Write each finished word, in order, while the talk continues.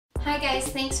Hi guys,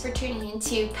 thanks for tuning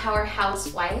into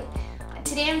Powerhouse Wife.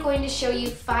 Today I'm going to show you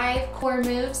 5 core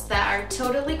moves that are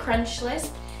totally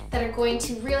crunchless, that are going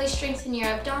to really strengthen your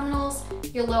abdominals,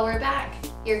 your lower back,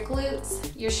 your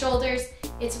glutes, your shoulders.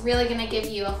 It's really going to give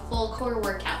you a full core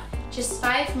workout. Just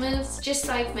 5 moves, just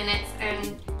 5 minutes,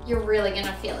 and you're really going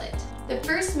to feel it. The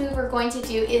first move we're going to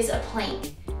do is a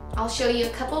plank. I'll show you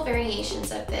a couple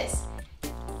variations of this.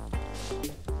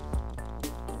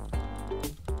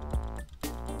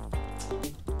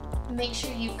 Make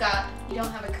sure you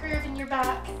don't have a curve in your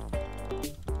back,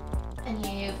 and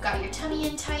you've got your tummy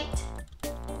in tight,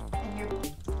 and your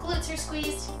glutes are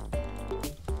squeezed.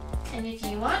 And if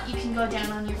you want, you can go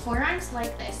down on your forearms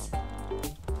like this.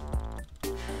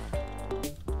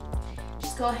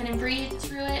 Just go ahead and breathe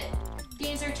through it.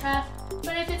 These are tough,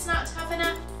 but if it's not tough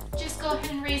enough, just go ahead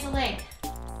and raise a leg.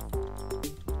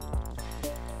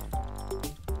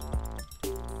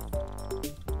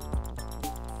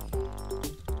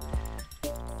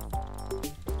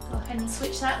 And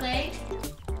switch that leg.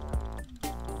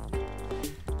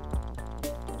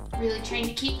 Really trying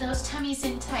to keep those tummies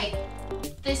in tight.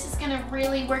 This is going to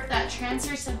really work that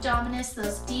transverse abdominis,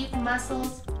 those deep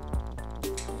muscles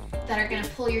that are going to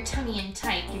pull your tummy in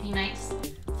tight, give you a nice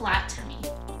flat tummy.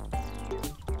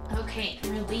 Okay,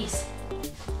 and release.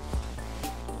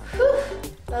 Whew,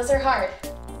 those are hard.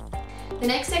 The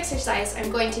next exercise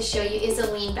I'm going to show you is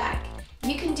a lean back.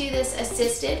 You can do this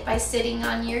assisted by sitting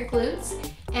on your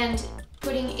glutes and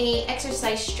putting an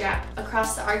exercise strap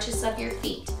across the arches of your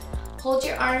feet. Hold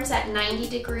your arms at 90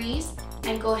 degrees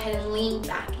and go ahead and lean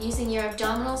back using your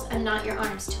abdominals and not your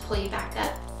arms to pull you back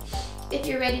up. If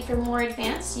you're ready for more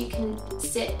advanced, you can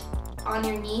sit on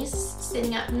your knees,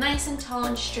 sitting up nice and tall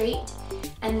and straight,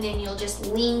 and then you'll just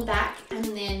lean back and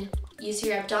then use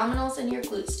your abdominals and your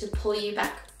glutes to pull you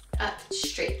back up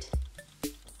straight.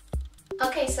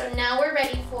 Okay, so now we're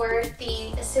ready for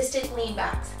the assisted lean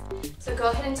backs. So go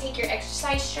ahead and take your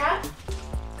exercise strap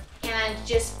and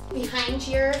just behind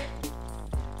your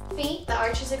feet, the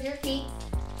arches of your feet,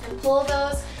 and pull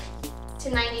those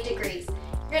to 90 degrees.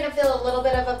 You're gonna feel a little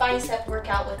bit of a bicep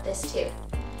workout with this too.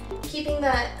 Keeping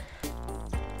the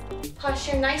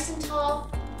posture nice and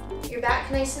tall, your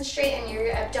back nice and straight, and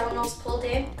your abdominals pulled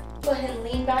in. Go ahead and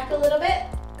lean back a little bit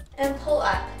and pull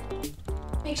up.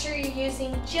 Make sure you're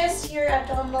using just your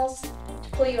abdominals to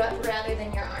pull you up rather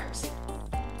than your arms.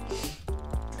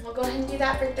 And we'll go ahead and do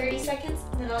that for 30 seconds,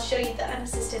 and then I'll show you the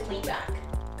unassisted lean back.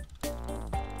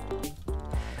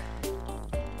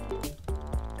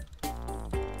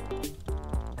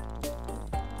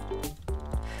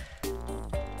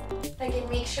 Again,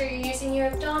 make sure you're using your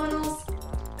abdominals.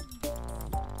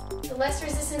 The less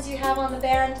resistance you have on the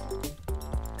band,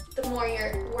 the more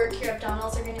work your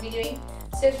abdominals are going to be doing.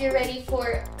 So if you're ready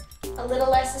for a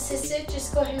little less assisted,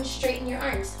 just go ahead and straighten your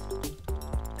arms.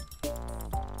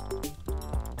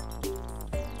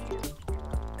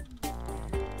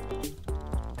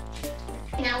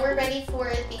 Now we're ready for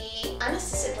the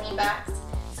unassisted lean backs.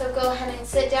 So go ahead and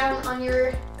sit down on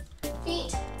your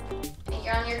feet, and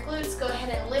you're on your glutes. Go ahead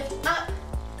and lift up.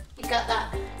 You've got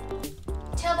that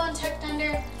tailbone tucked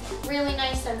under, really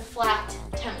nice and flat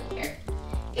tummy here.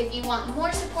 If you want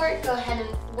more support, go ahead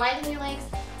and widen your legs.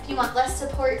 If you want less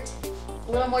support,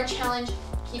 a little more challenge,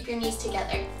 keep your knees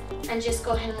together. And just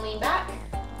go ahead and lean back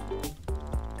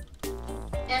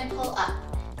and pull up.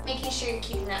 Making sure you're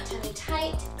keeping that tummy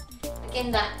tight.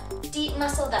 Again, that deep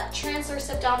muscle, that transverse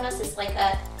abdominis is like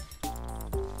a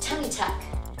tummy tuck.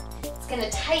 It's gonna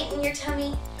tighten your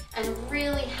tummy and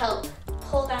really help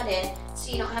pull that in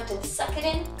so you don't have to suck it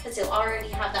in, because you'll already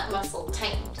have that muscle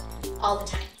tightened all the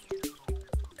time.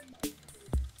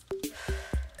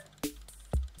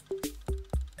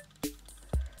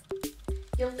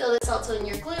 You'll feel this also in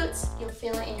your glutes, you'll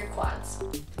feel it in your quads.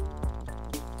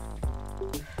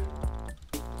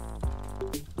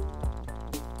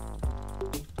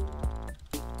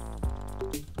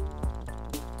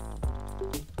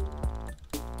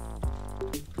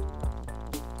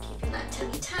 Keeping that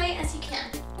tummy tight as you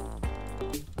can.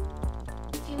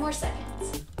 A few more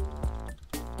seconds.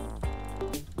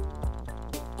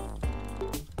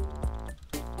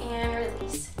 And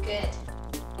release, good.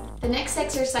 The next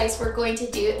exercise we're going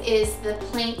to do is the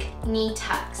plank knee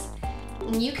tucks.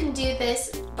 And you can do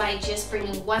this by just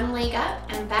bringing one leg up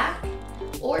and back,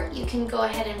 or you can go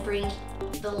ahead and bring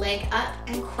the leg up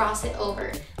and cross it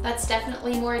over. That's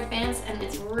definitely more advanced, and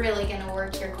it's really going to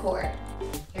work your core.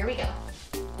 Here we go.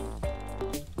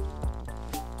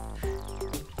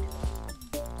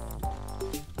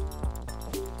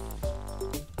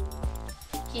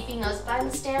 Keeping those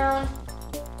buns down,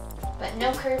 but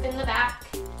no curve in the back.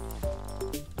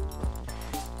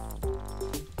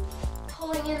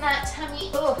 pulling in that tummy.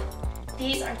 Oh,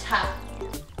 these are tough.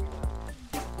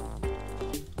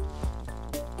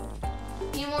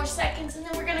 A few more seconds and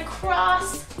then we're gonna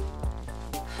cross.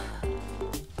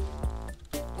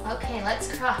 Okay,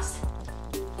 let's cross.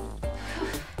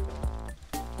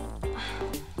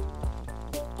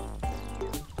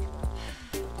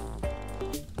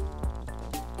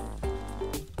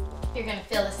 You're gonna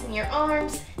feel this in your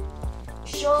arms,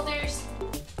 shoulders,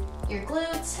 your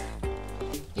glutes,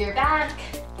 your back,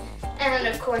 and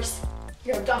then of course,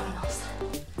 your abdominals.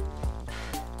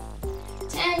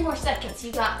 10 more seconds,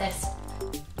 you got this.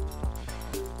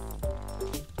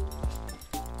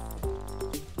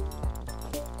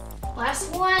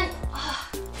 Last one.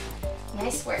 Oh,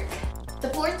 nice work. The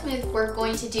fourth move we're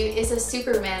going to do is a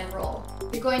Superman roll.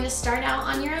 You're going to start out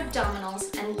on your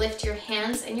abdominals and lift your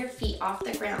hands and your feet off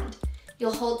the ground.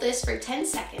 You'll hold this for 10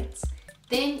 seconds.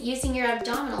 Then, using your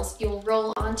abdominals, you'll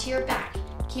roll onto your back,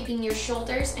 keeping your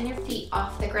shoulders and your feet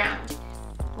off the ground.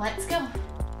 Let's go.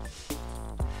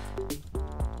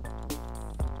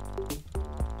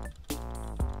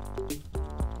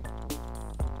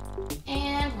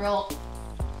 And roll.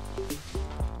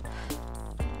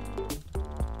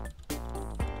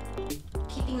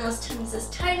 Keeping those tummies as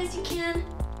tight as you can.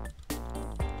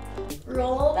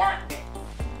 Roll back.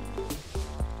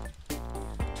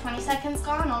 20 seconds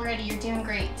gone already, you're doing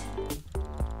great.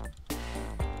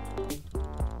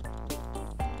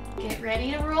 Get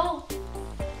ready to roll.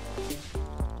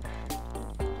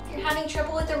 If you're having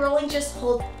trouble with the rolling, just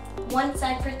hold one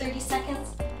side for 30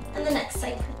 seconds and the next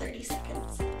side for 30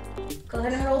 seconds. Go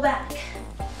ahead and roll back.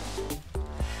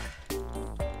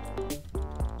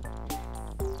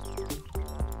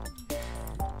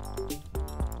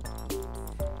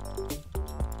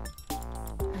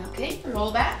 Okay,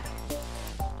 roll back.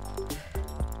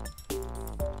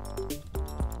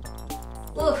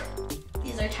 Ooh,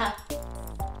 these are tough.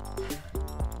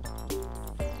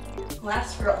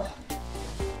 Last roll.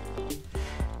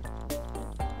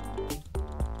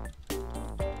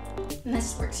 And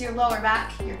this works your lower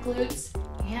back, your glutes,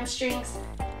 your hamstrings,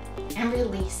 and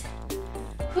release.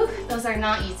 Whew, those are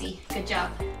not easy. Good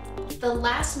job. The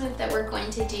last move that we're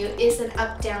going to do is an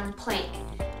up-down plank.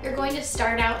 You're going to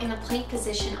start out in a plank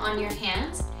position on your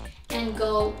hands and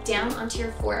go down onto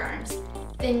your forearms.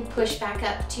 Then push back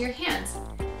up to your hands.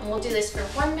 And we'll do this for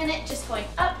 1 minute, just going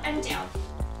up and down.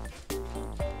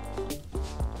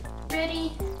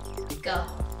 Ready, go.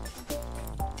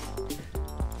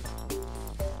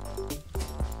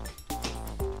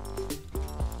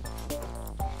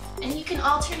 And you can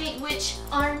alternate which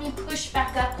arm you push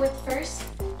back up with first.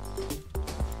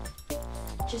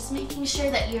 Just making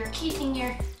sure that you're keeping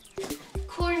your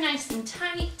core nice and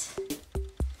tight.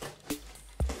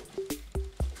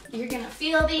 You're gonna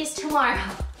feel these tomorrow.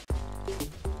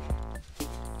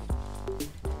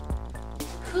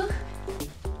 Whew.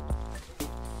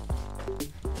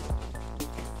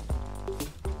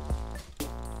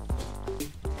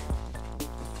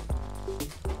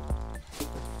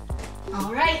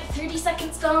 All right, 30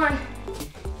 seconds gone.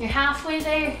 You're halfway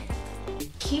there.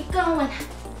 Keep going.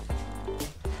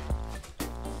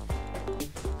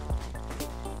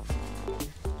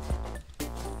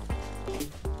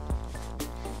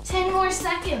 More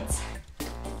seconds.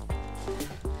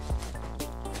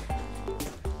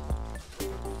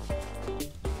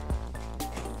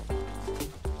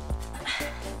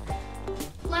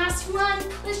 Last one,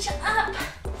 push up.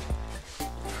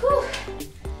 Whew.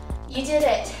 You did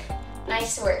it.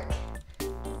 Nice work.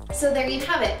 So there you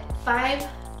have it, 5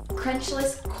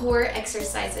 crunchless core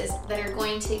exercises that are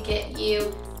going to get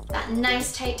you that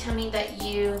nice tight tummy that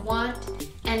you want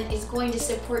and is going to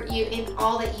support you in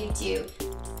all that you do.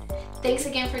 Thanks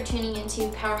again for tuning into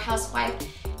Powerhouse Wife.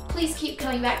 Please keep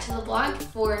coming back to the blog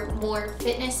for more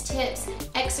fitness tips,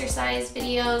 exercise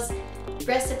videos,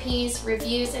 recipes,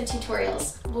 reviews, and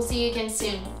tutorials. We'll see you again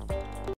soon.